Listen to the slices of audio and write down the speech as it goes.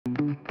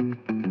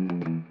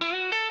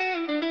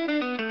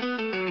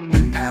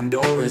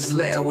Pandora's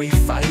lair, we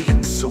fight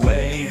and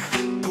sway.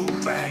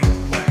 Boom, bang,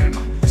 wham.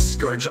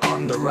 Scourge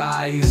on the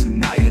rise,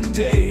 night and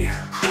day.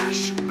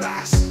 Crash,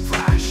 blast,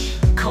 flash.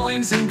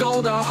 Coins and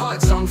gold, our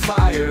hearts on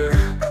fire.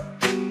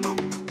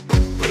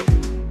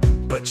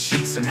 But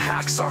cheats and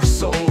hacks, our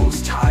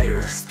souls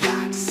tire.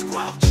 Splat,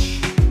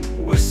 squelch.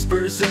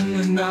 Whispers in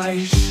the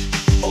night.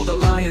 Old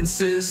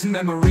alliances,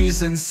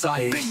 memories in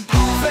sight.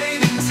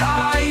 Fading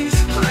tides,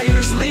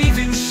 players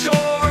leaving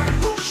shore.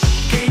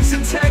 Gains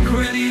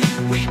integrity,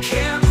 we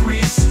can't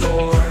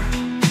restore.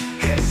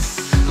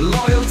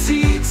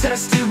 Loyalty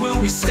tested, will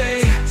we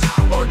stay?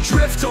 Or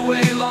drift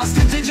away, lost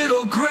in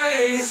digital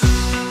grays?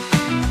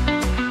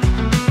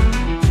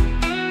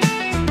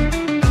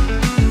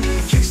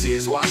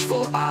 Kixie's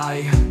watchful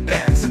eye,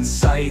 bands in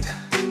sight.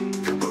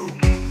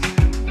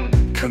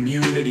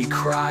 Community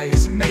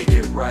cries, make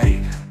it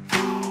right.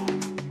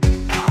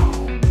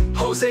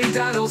 Jose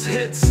Daddle's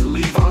hits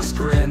leave us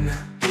grin.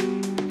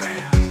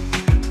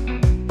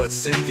 But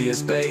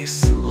Cynthia's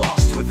bass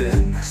lost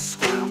within.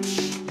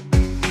 Squelch.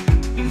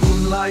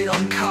 Moonlight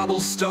on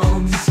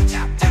cobblestones,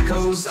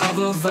 echoes of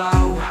a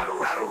vow.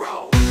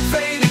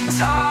 Fading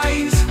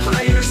tides,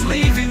 players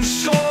leaving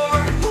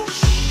shore.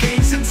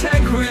 Gains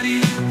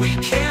integrity, we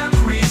can't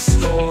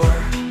restore.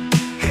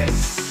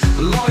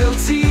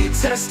 Loyalty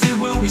tested,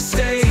 will we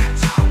stay?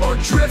 Or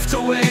drift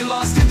away,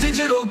 lost in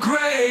digital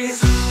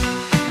grays?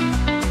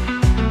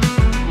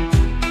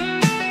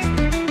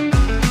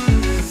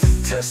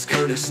 Tess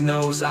Curtis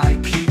knows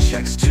IP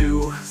checks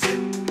too.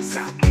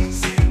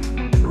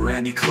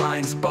 Randy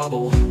Klein's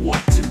bubble,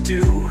 what to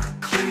do?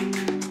 Clink,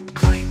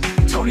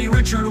 clink. Tony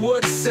Richard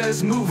Wood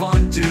says move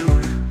on, dude.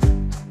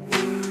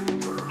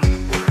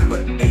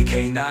 But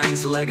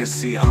AK9's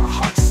legacy our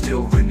hearts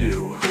still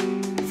renew.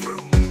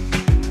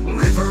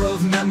 River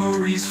of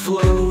memories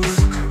flows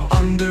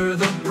under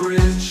the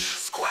bridge.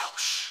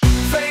 Squelch.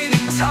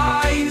 Fading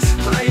tides,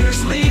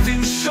 players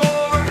leaving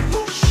shore.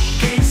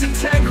 Gains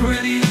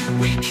integrity,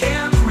 we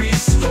can't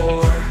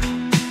restore.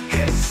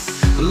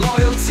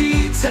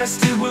 Loyalty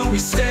tested, will we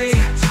stay?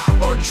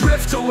 Or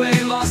drift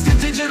away, lost in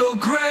digital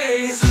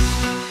grays?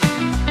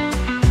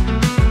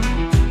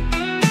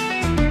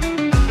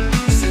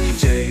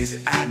 CJ's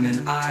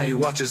admin eye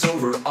watches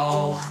over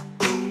all.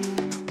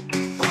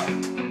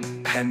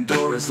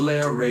 Pandora's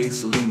lair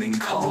raids looming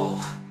call.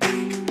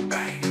 Bang,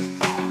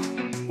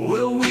 bang.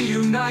 Will we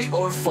unite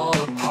or fall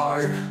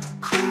apart?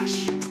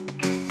 Crash,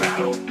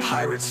 battle,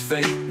 pirates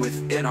fate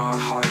within our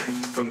heart.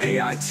 From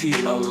AIT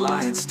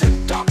Alliance to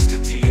Docs to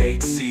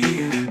THC.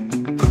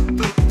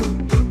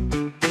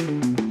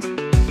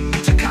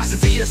 To Casa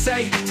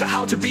VSA, to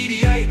how to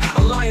BDA.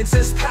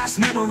 Alliances past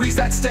memories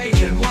at stake.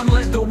 And one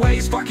led the way,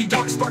 Sparky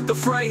Dark sparked the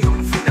fray.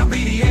 Now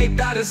BDA,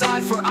 that is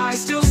eye for eye,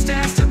 still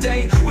stands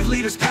today. With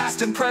leaders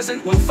past and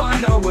present, we'll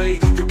find our way.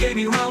 Through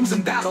gaming realms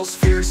and battles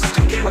fierce.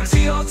 Our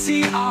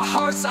TLT, our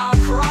hearts, our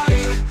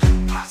pride.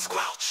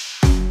 Squelch.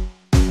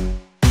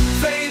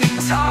 Fading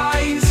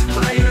tides,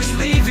 players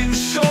leaving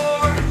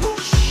shore.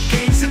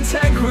 Gains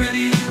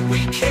integrity,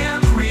 we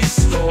can't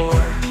restore.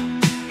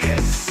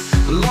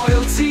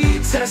 Loyalty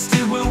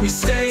tested, will we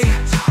stay?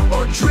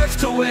 Or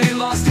drift away,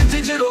 lost in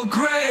digital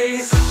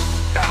grays?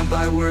 Bound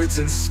by words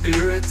and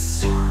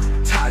spirits,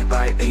 tied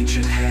by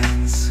ancient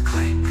hands.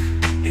 Clink.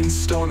 In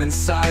storm and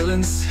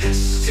silence,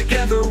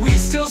 together we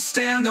still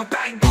stand. A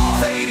bang,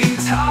 fading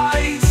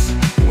tides,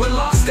 we're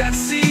lost at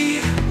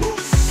sea.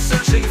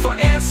 Searching for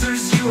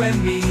answers, you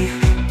and me.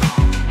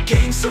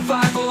 Game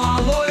survival,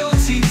 our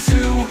loyalty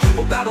too.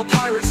 Will battle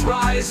pirates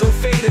rise or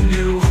fade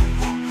anew?